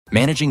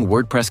Managing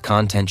WordPress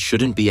content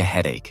shouldn't be a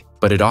headache,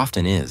 but it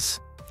often is.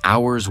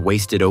 Hours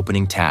wasted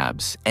opening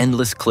tabs,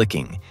 endless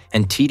clicking,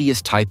 and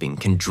tedious typing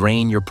can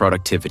drain your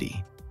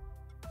productivity.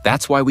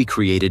 That's why we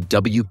created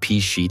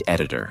WP Sheet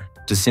Editor,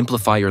 to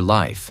simplify your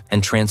life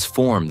and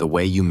transform the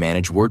way you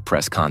manage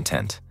WordPress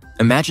content.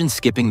 Imagine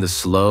skipping the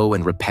slow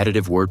and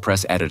repetitive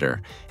WordPress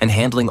editor and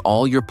handling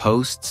all your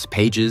posts,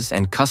 pages,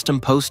 and custom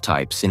post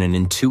types in an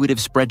intuitive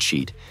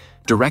spreadsheet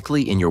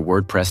directly in your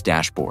WordPress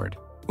dashboard.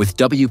 With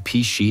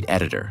WP Sheet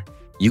Editor,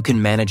 you can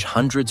manage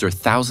hundreds or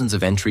thousands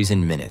of entries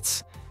in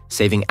minutes,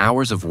 saving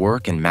hours of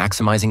work and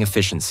maximizing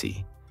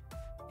efficiency.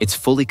 It's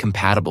fully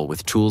compatible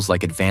with tools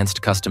like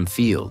advanced custom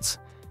fields,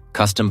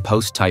 custom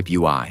post type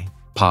UI,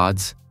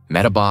 pods,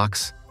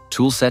 metabox,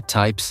 toolset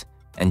types,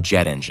 and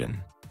jet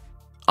engine.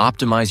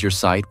 Optimize your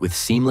site with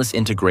seamless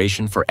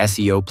integration for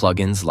SEO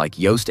plugins like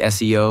Yoast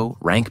SEO,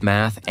 Rank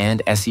Math,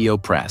 and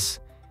SEO Press,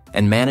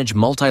 and manage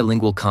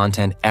multilingual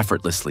content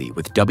effortlessly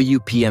with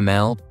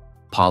WPML,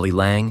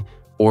 Polylang,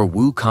 or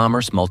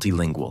WooCommerce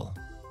Multilingual.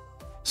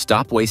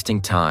 Stop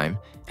wasting time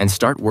and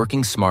start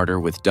working smarter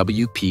with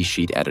WP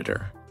Sheet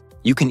Editor.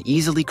 You can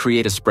easily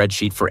create a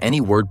spreadsheet for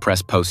any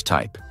WordPress post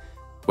type,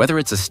 whether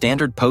it's a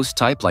standard post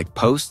type like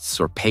posts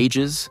or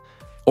pages,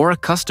 or a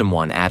custom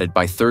one added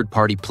by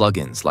third-party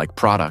plugins like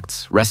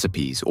products,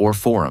 recipes, or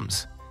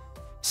forums.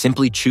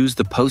 Simply choose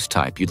the post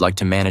type you'd like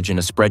to manage in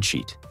a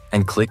spreadsheet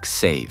and click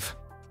Save.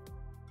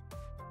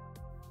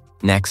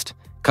 Next,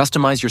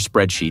 customize your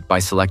spreadsheet by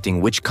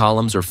selecting which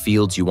columns or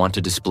fields you want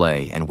to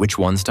display and which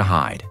ones to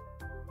hide.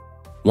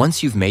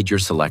 Once you've made your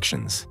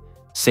selections,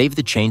 save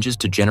the changes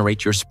to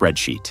generate your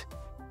spreadsheet.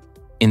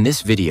 In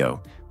this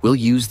video, we'll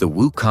use the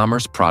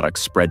WooCommerce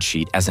products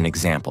spreadsheet as an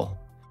example.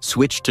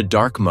 Switch to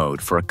dark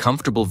mode for a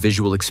comfortable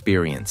visual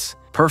experience,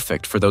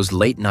 perfect for those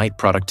late-night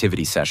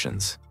productivity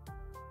sessions.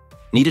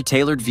 Need a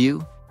tailored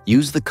view?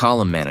 Use the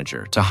Column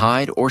Manager to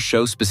hide or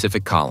show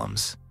specific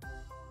columns.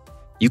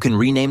 You can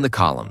rename the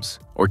columns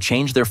or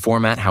change their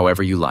format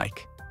however you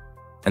like.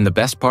 And the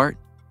best part?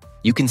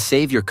 You can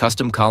save your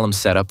custom column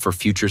setup for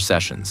future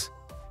sessions.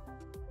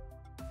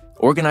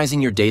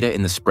 Organizing your data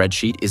in the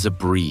spreadsheet is a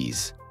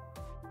breeze.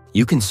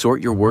 You can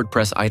sort your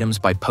WordPress items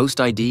by post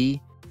ID,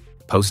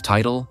 post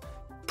title,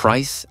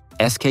 price,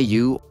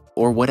 SKU,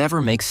 or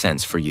whatever makes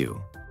sense for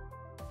you.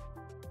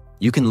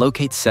 You can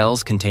locate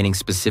cells containing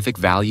specific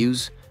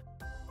values,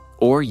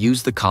 or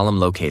use the column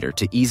locator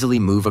to easily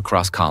move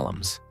across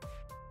columns.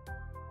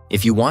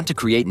 If you want to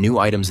create new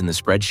items in the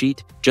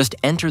spreadsheet, just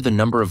enter the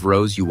number of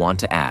rows you want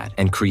to add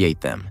and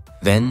create them.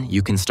 Then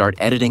you can start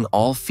editing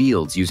all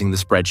fields using the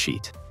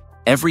spreadsheet.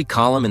 Every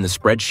column in the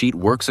spreadsheet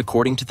works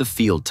according to the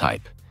field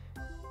type.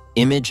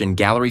 Image and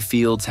gallery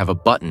fields have a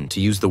button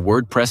to use the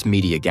WordPress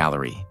media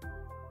gallery.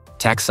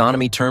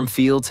 Taxonomy term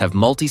fields have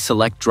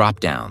multi-select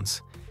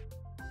drop-downs.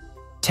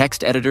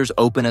 Text editors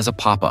open as a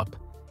pop-up.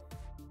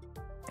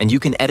 And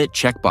you can edit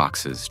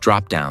checkboxes,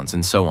 drop-downs,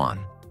 and so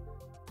on.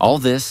 All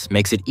this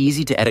makes it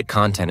easy to edit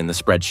content in the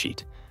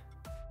spreadsheet.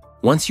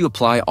 Once you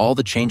apply all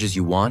the changes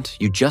you want,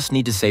 you just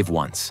need to save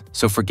once,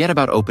 so forget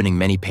about opening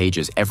many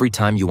pages every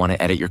time you want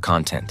to edit your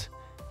content.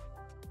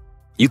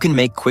 You can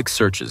make quick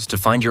searches to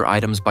find your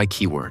items by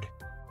keyword.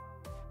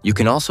 You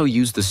can also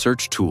use the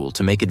search tool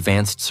to make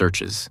advanced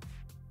searches.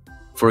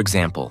 For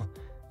example,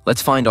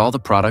 let's find all the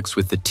products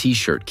with the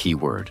t-shirt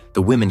keyword,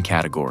 the women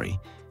category,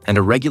 and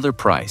a regular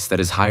price that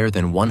is higher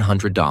than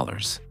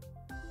 $100.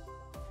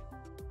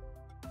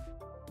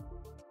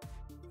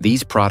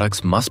 These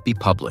products must be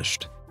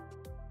published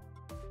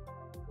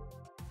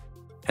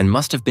and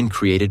must have been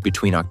created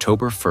between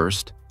October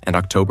 1st and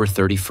October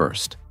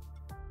 31st.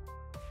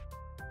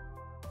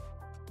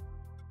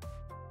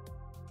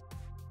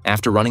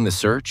 After running the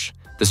search,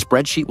 the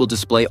spreadsheet will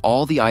display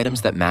all the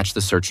items that match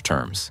the search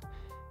terms.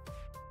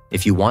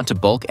 If you want to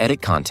bulk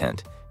edit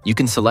content, you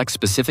can select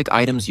specific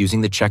items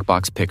using the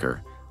checkbox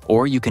picker,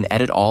 or you can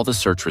edit all the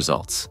search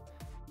results.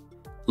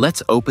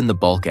 Let's open the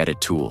bulk edit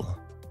tool.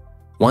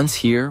 Once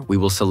here, we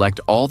will select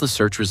all the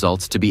search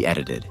results to be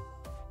edited.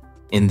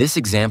 In this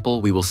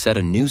example, we will set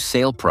a new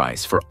sale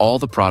price for all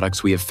the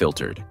products we have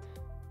filtered.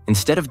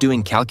 Instead of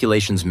doing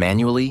calculations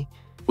manually,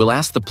 we'll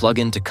ask the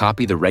plugin to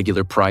copy the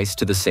regular price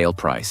to the sale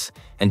price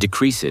and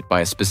decrease it by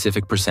a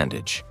specific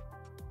percentage.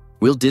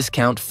 We'll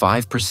discount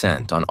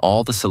 5% on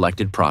all the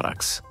selected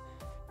products.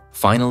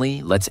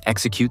 Finally, let's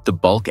execute the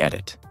bulk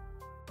edit.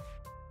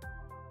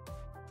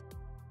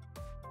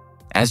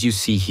 As you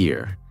see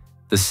here,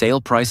 the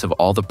sale price of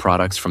all the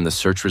products from the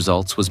search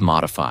results was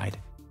modified.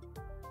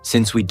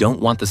 Since we don't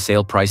want the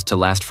sale price to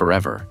last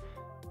forever,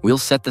 we'll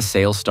set the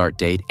sale start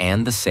date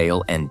and the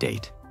sale end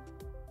date.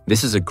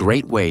 This is a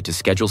great way to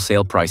schedule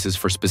sale prices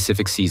for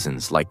specific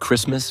seasons like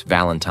Christmas,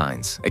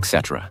 Valentine's,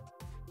 etc.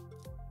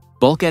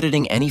 Bulk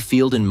editing any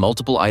field in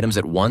multiple items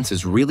at once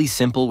is really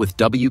simple with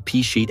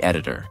WP Sheet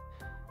Editor.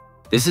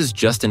 This is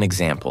just an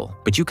example,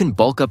 but you can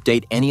bulk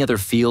update any other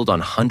field on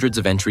hundreds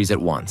of entries at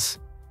once.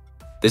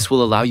 This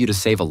will allow you to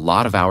save a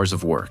lot of hours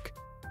of work.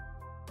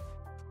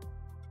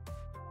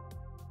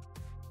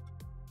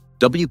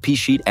 WP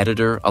Sheet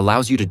Editor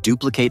allows you to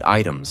duplicate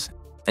items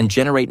and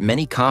generate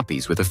many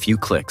copies with a few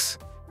clicks.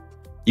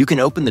 You can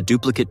open the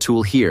duplicate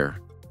tool here,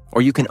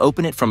 or you can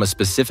open it from a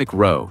specific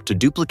row to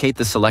duplicate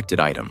the selected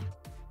item.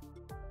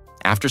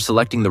 After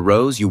selecting the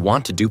rows you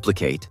want to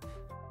duplicate,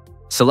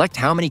 select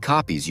how many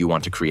copies you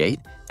want to create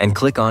and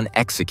click on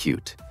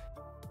Execute.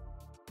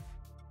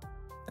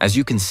 As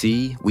you can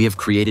see, we have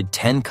created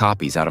 10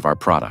 copies out of our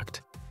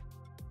product.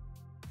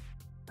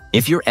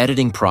 If you're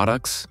editing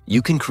products,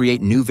 you can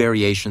create new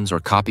variations or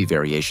copy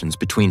variations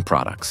between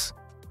products.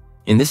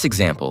 In this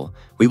example,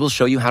 we will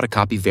show you how to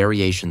copy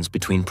variations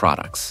between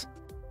products.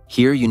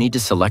 Here you need to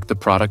select the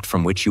product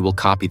from which you will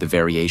copy the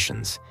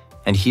variations,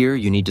 and here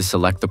you need to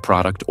select the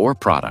product or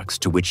products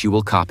to which you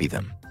will copy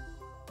them.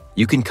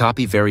 You can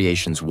copy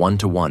variations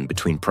one-to-one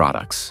between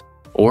products,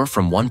 or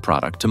from one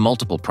product to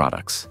multiple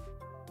products.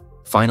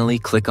 Finally,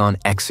 click on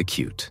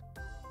Execute.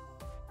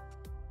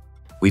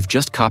 We've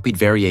just copied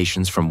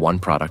variations from one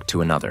product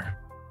to another.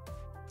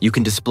 You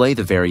can display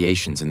the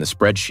variations in the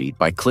spreadsheet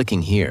by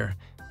clicking here.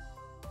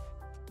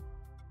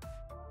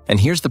 And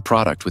here's the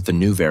product with the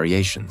new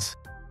variations.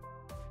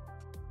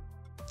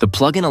 The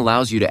plugin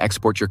allows you to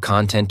export your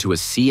content to a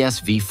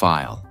CSV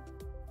file.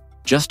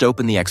 Just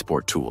open the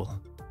Export tool.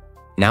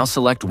 Now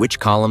select which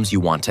columns you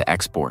want to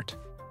export.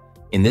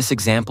 In this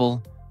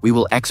example, we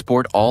will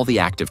export all the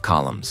active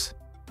columns.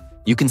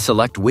 You can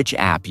select which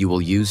app you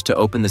will use to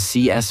open the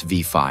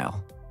CSV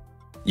file.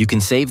 You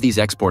can save these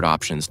export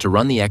options to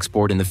run the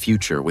export in the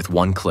future with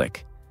one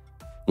click.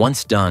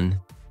 Once done,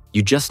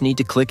 you just need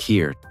to click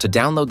here to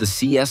download the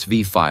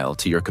CSV file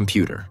to your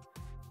computer.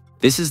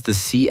 This is the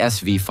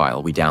CSV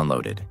file we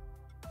downloaded.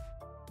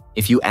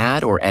 If you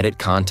add or edit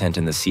content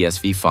in the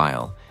CSV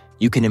file,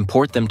 you can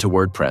import them to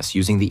WordPress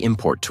using the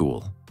Import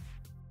tool.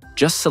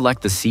 Just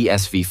select the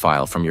CSV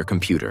file from your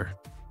computer.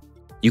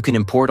 You can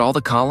import all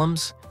the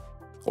columns,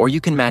 or you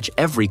can match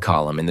every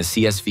column in the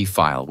CSV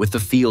file with the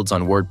fields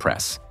on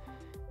WordPress.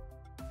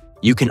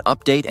 You can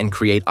update and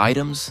create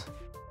items,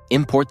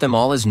 import them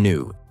all as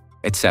new,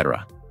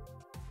 etc.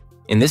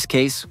 In this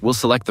case, we'll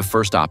select the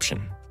first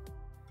option.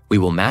 We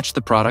will match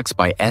the products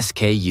by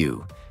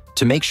SKU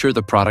to make sure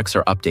the products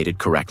are updated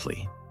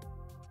correctly.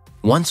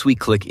 Once we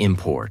click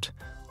Import,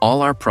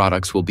 all our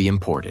products will be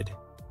imported.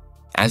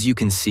 As you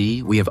can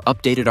see, we have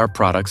updated our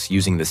products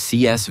using the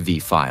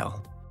CSV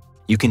file.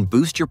 You can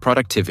boost your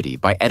productivity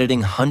by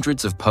editing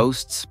hundreds of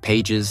posts,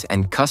 pages,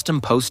 and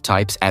custom post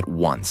types at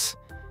once.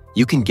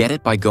 You can get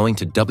it by going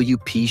to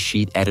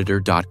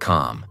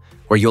wpsheeteditor.com,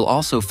 where you'll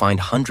also find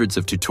hundreds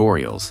of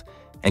tutorials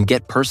and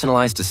get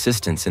personalized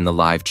assistance in the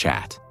live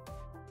chat.